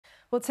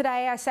Well,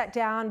 today I sat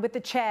down with the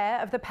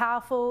chair of the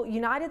powerful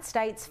United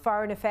States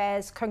Foreign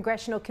Affairs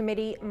Congressional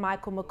Committee,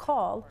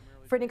 McCaul,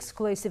 for an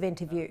exclusive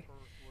interview.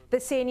 The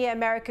senior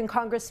American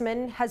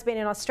Congressman has been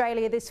in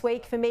Australia this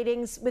week for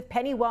meetings with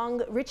Penny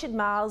Wong, Richard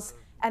Marles,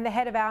 and the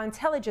head of our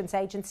intelligence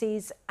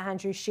agencies,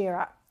 Andrew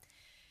Shearer.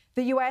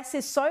 The US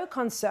is so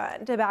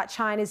concerned about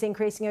China's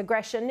increasing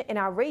aggression in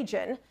our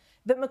region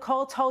that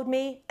McCaul told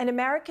me an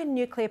American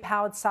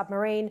nuclear-powered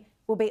submarine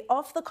will be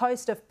off the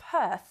coast of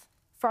Perth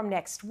from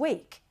next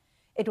week.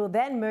 It will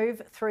then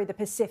move through the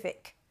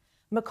Pacific.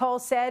 McCaul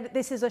said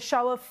this is a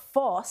show of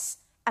force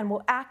and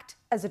will act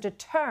as a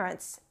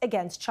deterrence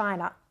against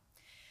China.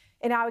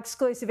 In our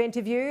exclusive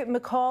interview,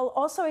 McCaul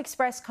also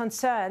expressed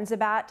concerns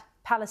about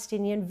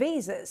Palestinian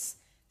visas,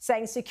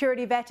 saying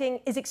security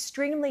vetting is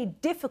extremely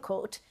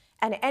difficult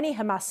and any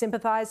Hamas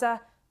sympathiser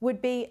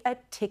would be a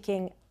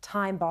ticking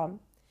time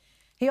bomb.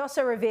 He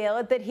also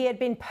revealed that he had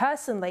been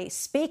personally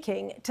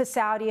speaking to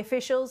Saudi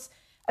officials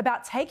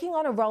about taking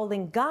on a role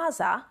in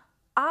Gaza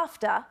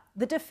after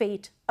the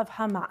defeat of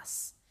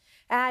Hamas.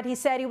 And he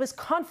said he was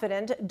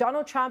confident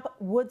Donald Trump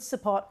would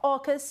support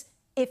AUKUS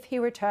if he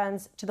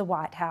returns to the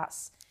White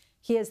House.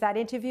 Here's that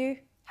interview.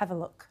 Have a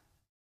look.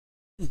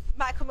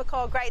 Michael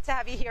McCaul, great to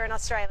have you here in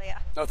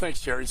Australia. Oh, thanks,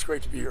 Sharri. It's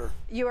great to be here.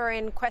 You were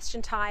in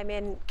question time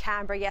in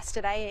Canberra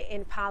yesterday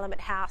in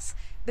Parliament House.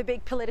 The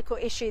big political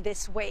issue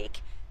this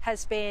week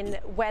has been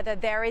whether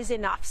there is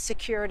enough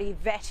security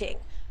vetting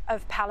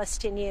of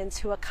Palestinians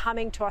who are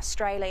coming to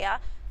Australia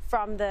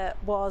from the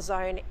war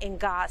zone in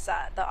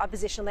Gaza. The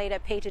opposition leader,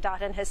 Peter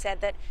Dutton, has said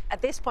that at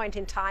this point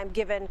in time,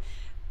 given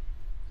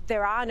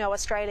there are no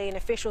Australian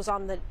officials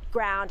on the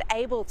ground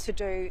able to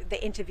do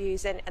the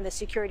interviews and the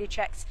security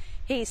checks,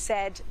 he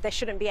said there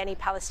shouldn't be any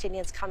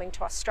Palestinians coming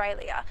to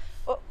Australia.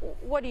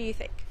 What do you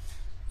think?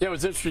 Yeah, it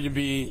was interesting to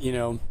be,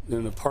 in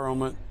the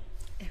Parliament,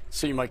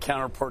 seeing my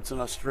counterparts in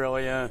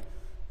Australia.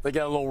 They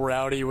got a little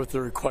rowdy with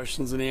their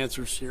questions and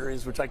answers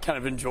series, which I kind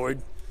of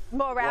enjoyed.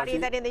 More rowdy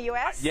than in the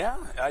US? Yeah,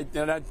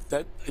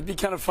 it'd be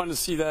kind of fun to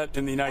see that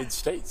in the United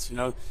States,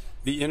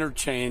 the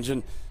interchange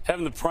and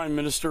having the Prime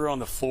Minister on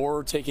the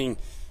floor taking,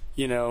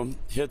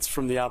 hits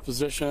from the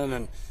opposition.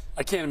 And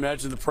I can't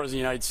imagine the President of the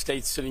United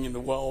States sitting in the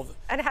well of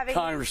and having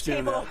Congress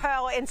doing people that.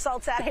 hurl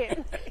insults at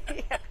him.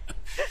 Yeah.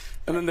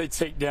 And then they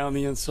take down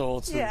the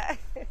insults. And,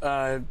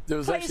 yeah.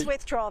 Please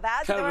withdraw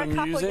that. Kind there were of a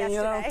couple amusing,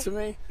 yesterday. to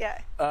me.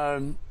 Yeah.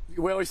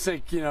 We always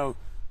think,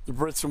 the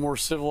Brits are more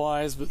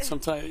civilized, but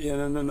sometimes,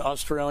 and then the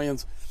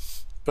Australians,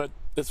 but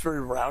it's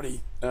very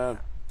rowdy.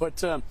 But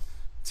to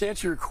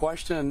answer your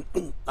question,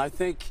 I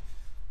think,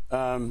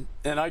 and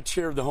I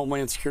chaired the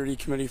Homeland Security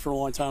Committee for a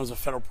long time as a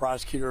federal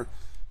prosecutor,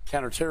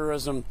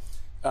 counterterrorism,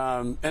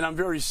 and I'm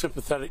very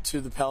sympathetic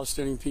to the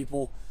Palestinian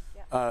people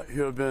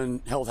who have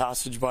been held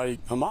hostage by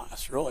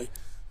Hamas, really.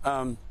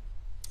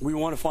 We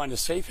want to find a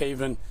safe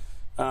haven,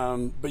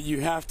 but you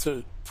have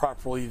to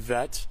properly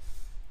vet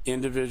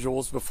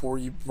individuals before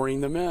you bring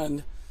them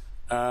in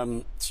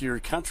to your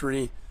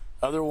country.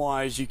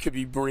 Otherwise, you could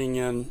be bringing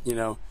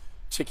in,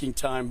 ticking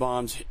time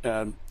bombs,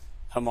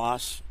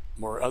 Hamas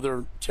or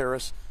other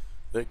terrorists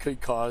that could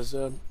cause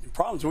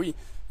problems.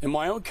 In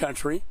my own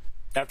country,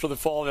 after the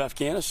fall of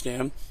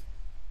Afghanistan,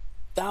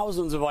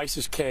 thousands of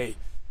ISIS-K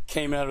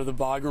came out of the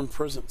Bagram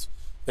prisons.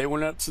 They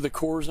went up to the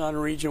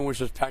Khorasan region,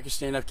 which is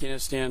Pakistan,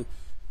 Afghanistan,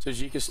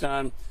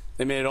 Tajikistan.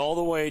 They made it all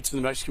the way to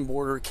the Mexican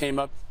border, came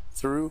up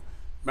through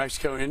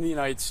Mexico into the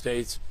United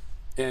States,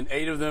 and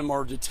 8 of them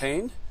are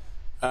detained.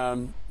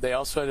 They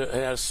also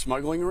had a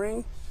smuggling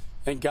ring,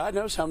 and God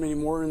knows how many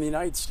more in the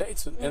United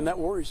States, and that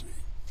worries me.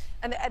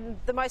 And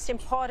the most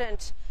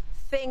important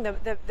thing,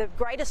 the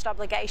greatest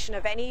obligation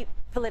of any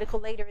political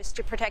leader is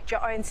to protect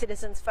your own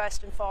citizens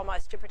first and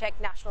foremost, to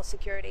protect national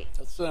security.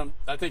 That's,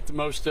 I think, the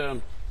most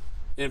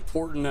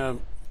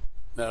important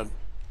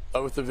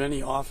oath of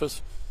any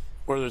office,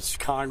 whether it's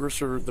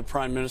Congress or the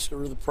Prime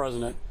Minister or the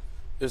President,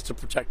 is to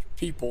protect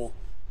people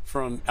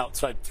from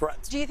outside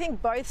threats. Do you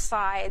think both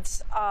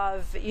sides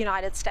of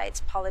United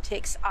States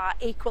politics are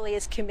equally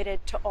as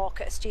committed to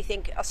AUKUS? Do you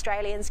think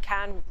Australians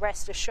can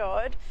rest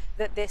assured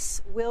that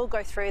this will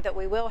go through, that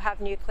we will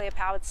have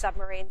nuclear-powered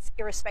submarines,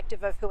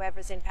 irrespective of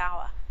whoever's in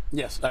power?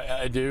 Yes,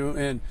 I do.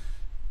 And,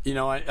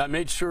 I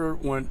made sure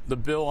when the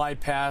bill I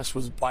passed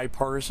was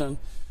bipartisan.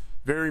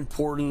 Very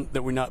important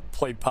that we not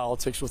play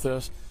politics with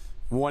this.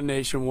 One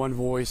nation, one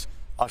voice.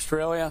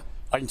 Australia,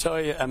 I can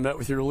tell you, I met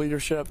with your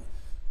leadership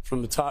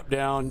from the top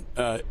down.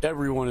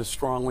 Everyone is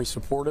strongly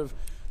supportive.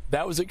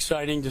 That was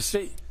exciting to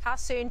see. How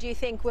soon do you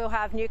think we'll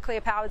have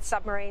nuclear-powered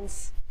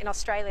submarines in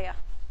Australia?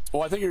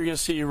 Well, I think you're going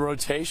to see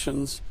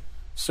rotations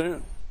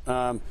soon.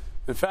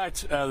 In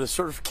fact, the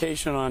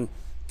certification on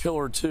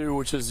Pillar 2,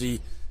 which is the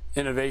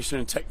innovation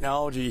and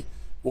technology,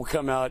 will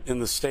come out in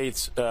the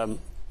States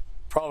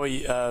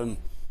probably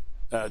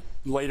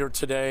later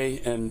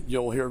today, and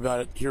you'll hear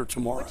about it here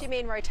tomorrow. What do you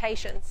mean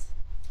rotations?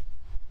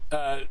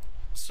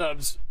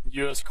 Subs,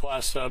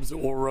 U.S.-class subs that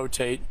will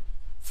rotate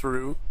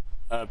through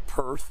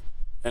Perth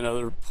and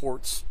other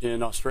ports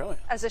in Australia.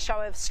 As a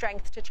show of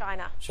strength to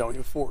China? Showing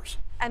of force.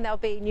 And there'll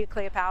be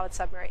nuclear-powered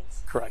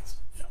submarines? Correct,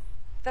 yeah.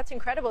 That's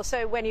incredible.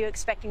 So when are you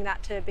expecting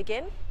that to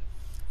begin?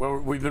 Well,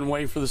 we've been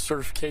waiting for the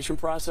certification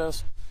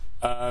process.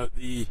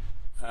 The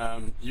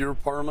Euro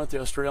Parliament,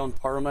 the Australian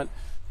Parliament,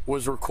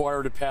 was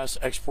required to pass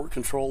export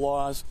control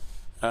laws,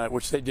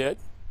 which they did.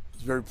 I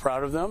was very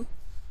proud of them.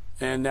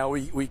 And now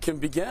we can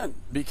begin,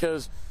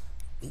 because,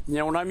 you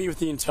know, when I meet with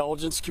the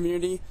intelligence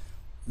community,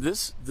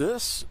 this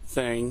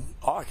thing,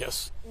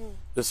 AUKUS,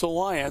 this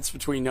alliance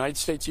between the United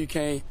States, UK,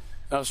 and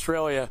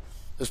Australia,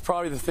 is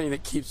probably the thing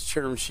that keeps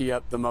Chairman Xi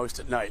up the most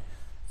at night.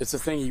 It's the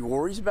thing he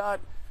worries about.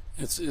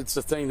 It's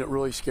the thing that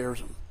really scares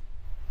him.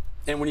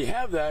 And when you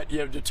have that, you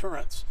have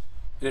deterrence.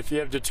 And if you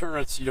have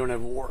deterrence, you don't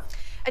have war.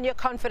 And you're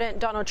confident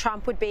Donald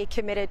Trump would be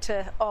committed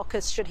to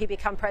AUKUS should he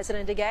become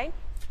president again?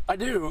 I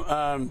do.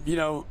 You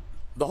know,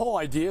 the whole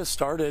idea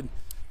started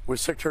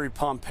with Secretary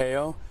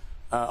Pompeo.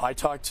 I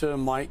talked to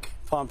Mike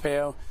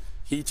Pompeo.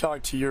 He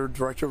talked to your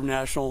Director of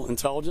National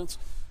Intelligence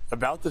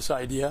about this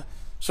idea.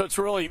 So it's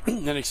really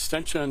an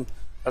extension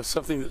of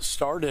something that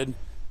started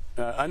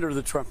under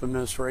the Trump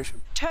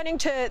administration. Turning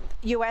to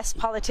US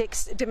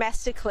politics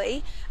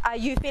domestically,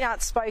 you've been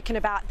outspoken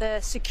about the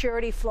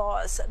security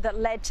flaws that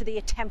led to the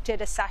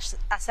attempted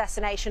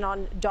assassination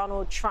on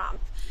Donald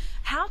Trump.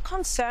 How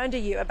concerned are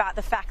you about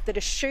the fact that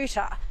a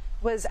shooter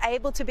was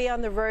able to be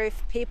on the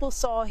roof, people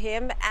saw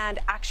him, and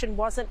action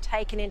wasn't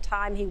taken in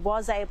time? He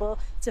was able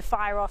to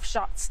fire off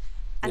shots,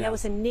 and there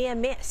was a near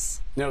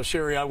miss. No,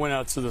 Sherry, I went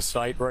out to the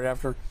site right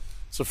after.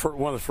 So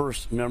one of the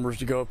first members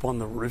to go up on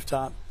the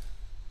rooftop.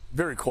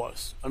 Very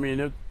close. I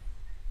mean,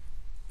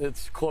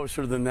 it's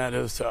closer than that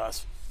is to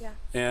us. Yeah.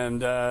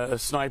 And a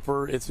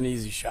sniper, it's an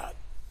easy shot.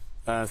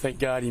 Thank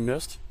God he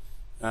missed.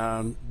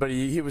 But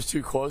he was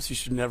too close. He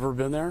should never have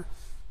been there.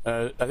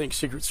 I think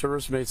Secret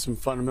Service made some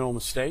fundamental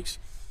mistakes.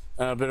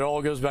 But it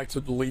all goes back to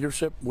the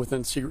leadership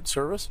within Secret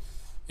Service,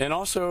 and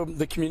also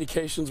the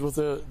communications with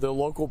the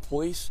local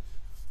police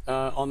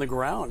on the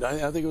ground.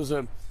 I think it was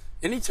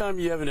anytime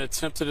you have an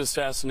attempted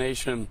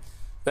assassination,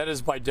 that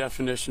is by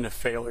definition a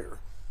failure.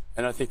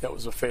 And I think that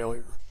was a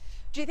failure.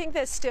 Do you think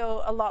there's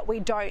still a lot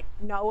we don't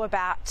know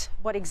about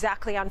what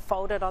exactly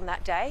unfolded on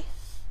that day?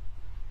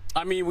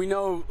 I mean, we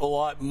know a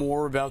lot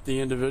more about the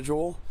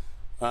individual,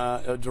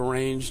 a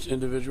deranged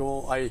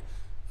individual.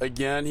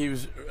 Again, he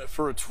was,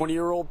 for a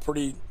 20-year-old,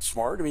 pretty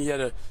smart. I mean, he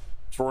had a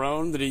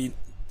drone that he,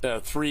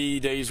 3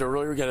 days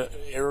earlier, got an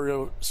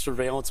aerial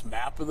surveillance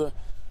map of the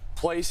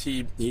place.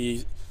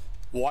 He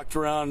walked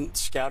around,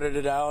 scouted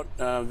it out,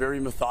 very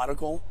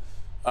methodical.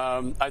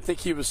 I think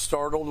he was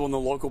startled when the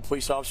local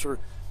police officer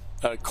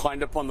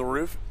climbed up on the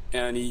roof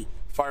and he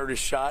fired his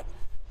shot,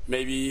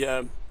 maybe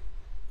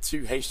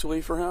too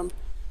hastily for him,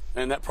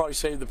 and that probably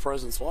saved the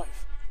president's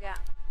life. Yeah,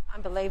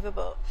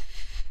 unbelievable.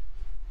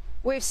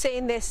 We've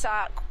seen this.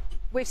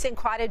 We've seen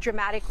quite a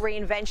dramatic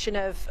reinvention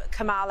of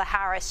Kamala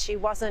Harris. She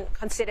wasn't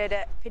considered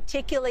a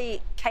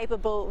particularly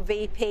capable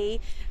VP.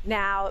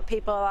 Now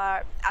people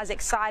are as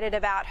excited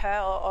about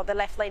her, or the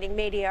left-leaning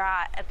media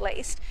are at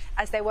least,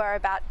 as they were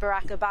about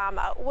Barack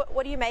Obama.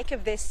 What do you make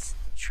of this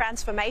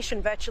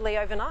transformation virtually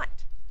overnight?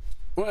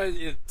 Well,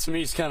 to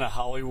me, it's kind of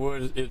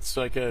Hollywood. It's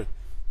like a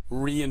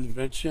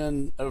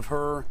reinvention of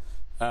her.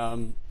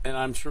 And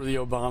I'm sure the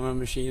Obama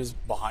machine is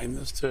behind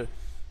this to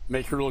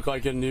make her look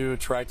like a new,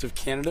 attractive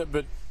candidate.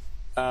 But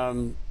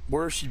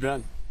where has she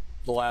been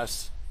the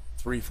last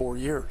 3-4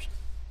 years?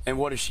 And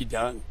what has she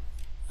done?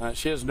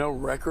 She has no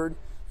record.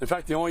 In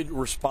fact, the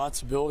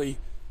only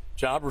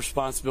job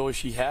responsibility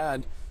she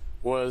had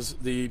was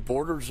the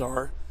border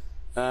czar,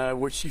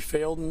 which she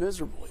failed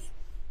miserably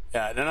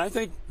at. And I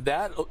think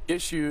that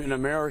issue in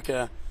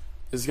America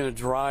is going to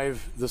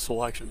drive this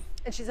election.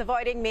 And she's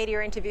avoiding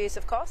media interviews,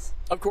 of course?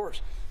 Of course.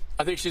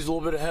 I think she's a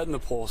little bit ahead in the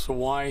poll, so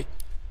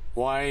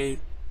why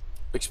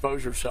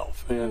expose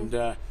yourself? And,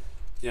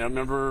 you know,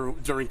 remember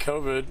during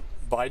COVID,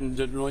 Biden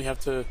didn't really have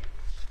to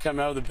come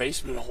out of the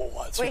basement a whole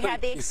lot. So we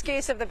had the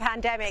excuse of the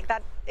pandemic.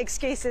 That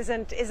excuse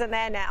isn't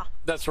there now.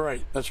 That's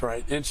right. That's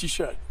right. And she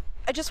should.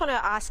 I just want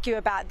to ask you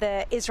about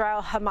the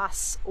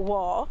Israel-Hamas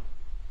war.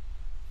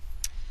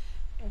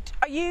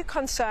 Are you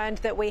concerned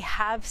that we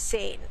have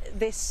seen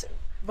this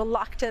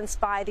reluctance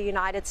by the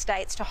United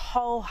States to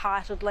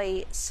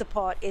wholeheartedly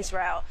support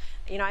Israel?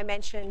 You know, I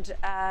mentioned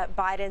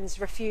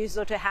Biden's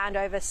refusal to hand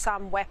over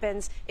some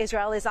weapons.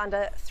 Israel is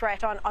under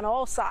threat on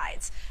all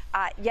sides.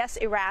 Yes,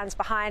 Iran's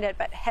behind it,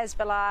 but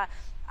Hezbollah,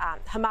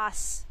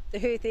 Hamas, the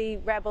Houthi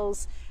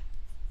rebels.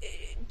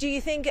 Do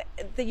you think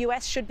the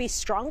US should be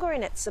stronger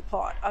in its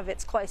support of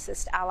its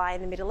closest ally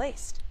in the Middle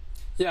East?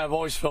 Yeah, I've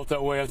always felt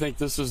that way. I think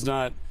this is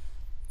not,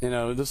 you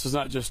know, this is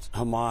not just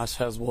Hamas,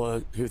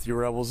 Hezbollah, Houthi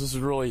rebels. This is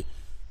really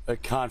a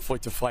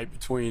conflict, a fight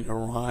between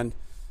Iran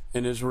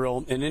and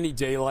Israel. And any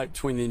daylight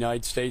between the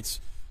United States,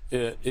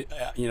 you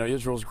know,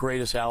 Israel's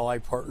greatest ally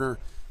partner,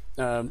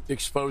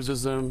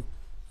 exposes them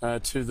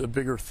to the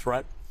bigger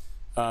threat.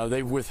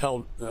 They've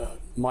withheld,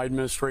 my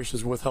administration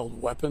has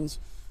withheld weapons.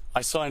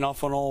 I sign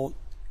off on all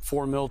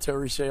foreign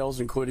military sales,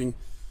 including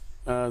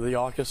the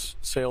AUKUS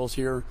sales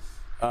here,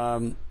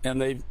 and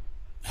they've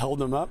held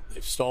them up,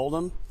 they've stalled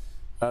them.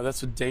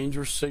 That's a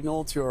dangerous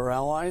signal to our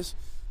allies.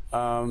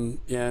 and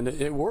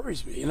it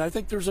worries me. And I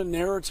think there's a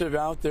narrative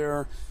out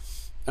there.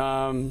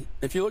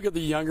 If you look at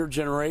the younger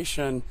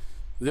generation,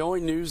 the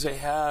only news they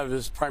have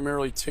is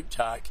primarily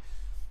TikTok,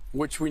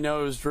 which we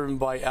know is driven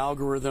by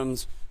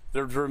algorithms.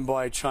 They're driven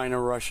by China,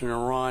 Russia, and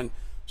Iran.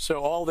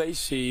 So all they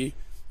see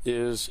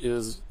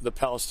is the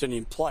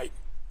Palestinian plight.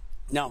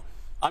 Now,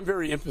 I'm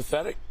very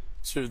empathetic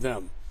to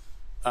them,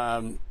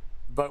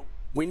 but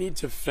we need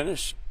to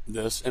finish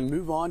this and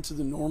move on to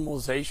the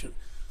normalization.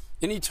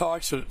 Any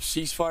talks of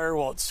ceasefire,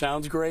 while it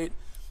sounds great,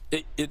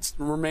 it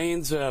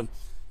remains,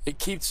 it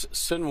keeps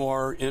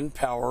Sinwar in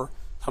power,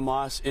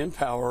 Hamas in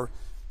power,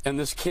 and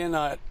this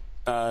cannot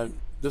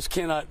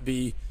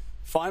be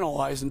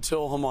finalized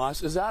until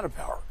Hamas is out of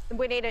power.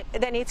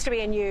 There needs to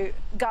be a new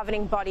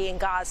governing body in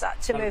Gaza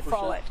to 100%. Move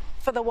forward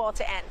for the war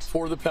to end.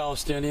 For the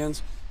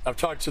Palestinians, I've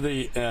talked to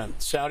the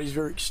Saudis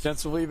very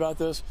extensively about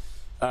this.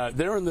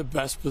 They're in the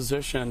best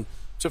position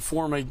to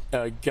form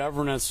a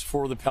governance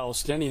for the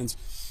Palestinians,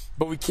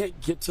 but we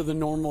can't get to the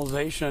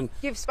normalization.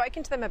 You've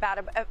spoken to them about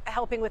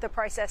helping with the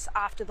process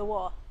after the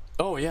war.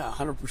 Oh, yeah,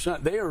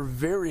 100%. They are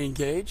very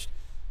engaged.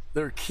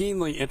 They're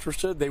keenly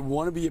interested. They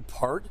want to be a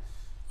part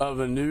of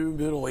a new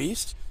Middle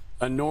East,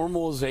 a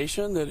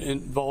normalization that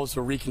involves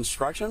a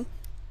reconstruction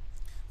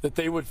that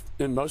they would,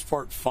 in most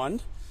part,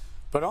 fund,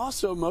 but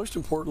also, most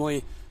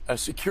importantly, a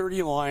security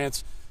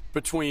alliance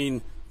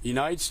between the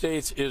United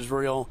States,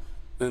 Israel,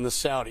 and the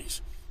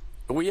Saudis.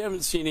 We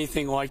haven't seen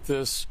anything like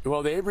this.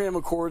 Well, the Abraham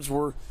Accords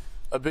were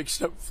a big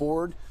step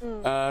forward.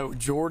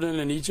 Jordan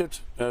and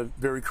Egypt,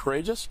 very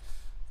courageous.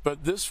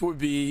 But this would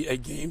be a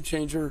game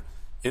changer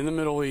in the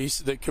Middle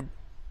East that could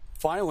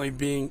finally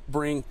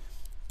bring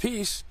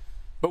peace.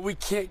 But we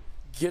can't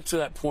get to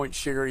that point,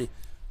 Sharri,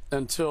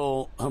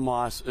 until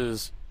Hamas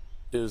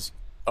is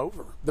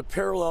over. The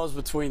parallels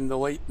between the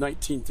late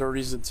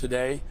 1930s and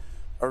today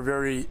are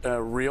very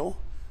real.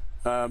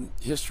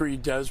 History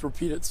does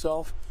repeat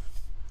itself,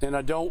 and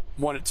I don't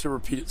want it to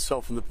repeat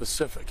itself in the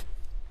Pacific.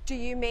 Do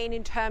you mean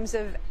in terms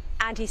of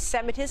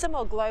anti-Semitism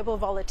or global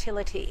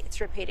volatility it's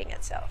repeating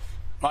itself?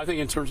 I think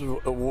in terms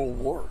of a world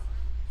war.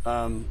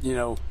 You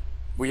know,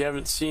 we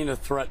haven't seen a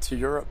threat to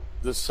Europe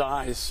this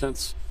size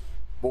since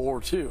World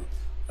War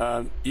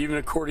II. Even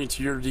according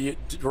to your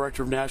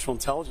Director of National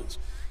Intelligence,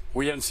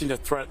 we haven't seen a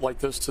threat like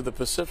this to the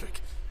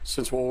Pacific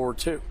since World War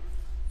II.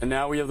 And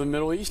now we have the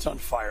Middle East on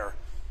fire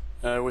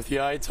with the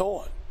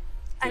Ayatollah.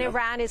 And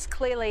Iran is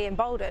clearly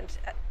emboldened.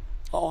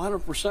 Oh,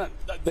 100%.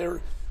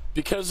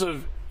 Because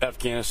of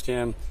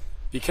Afghanistan,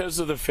 because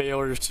of the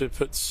failures to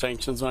put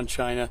sanctions on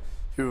China,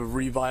 who have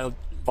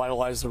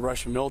revitalized the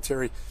Russian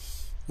military,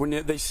 when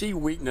they see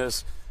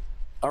weakness,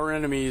 our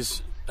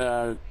enemies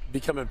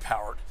become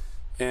empowered,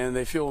 and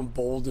they feel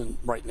emboldened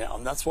right now.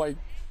 And that's why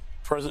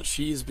President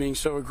Xi is being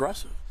so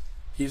aggressive.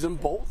 He's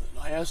emboldened.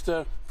 I asked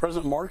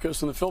President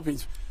Marcos in the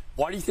Philippines,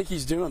 why do you think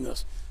he's doing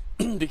this?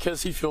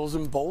 Because he feels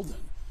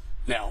emboldened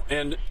now.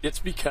 And it's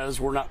because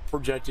we're not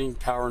projecting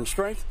power and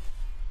strength,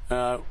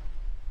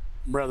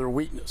 rather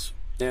weakness.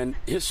 And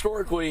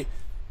historically,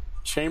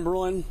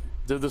 Chamberlain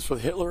did this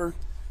with Hitler.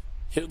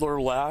 Hitler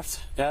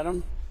laughed at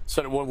him,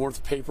 said it wasn't worth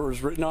the paper it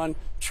was written on.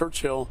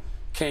 Churchill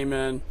came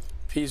in,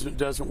 appeasement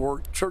doesn't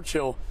work.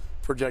 Churchill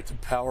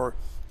projected power.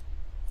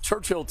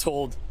 Churchill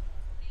told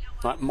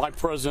my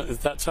president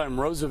at that time,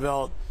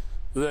 Roosevelt,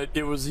 that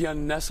it was the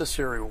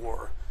unnecessary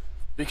war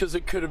because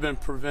it could have been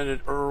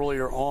prevented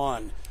earlier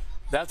on.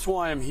 That's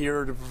why I'm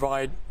here to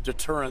provide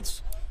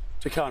deterrence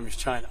to Communist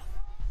China.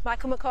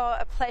 Michael McCaul,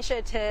 a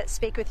pleasure to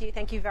speak with you.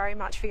 Thank you very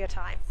much for your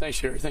time. Thanks,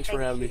 Sharri. Thanks for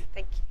having me.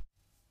 Thank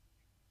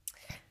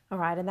you. All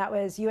right, and that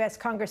was U.S.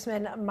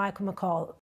 Congressman Michael McCaul.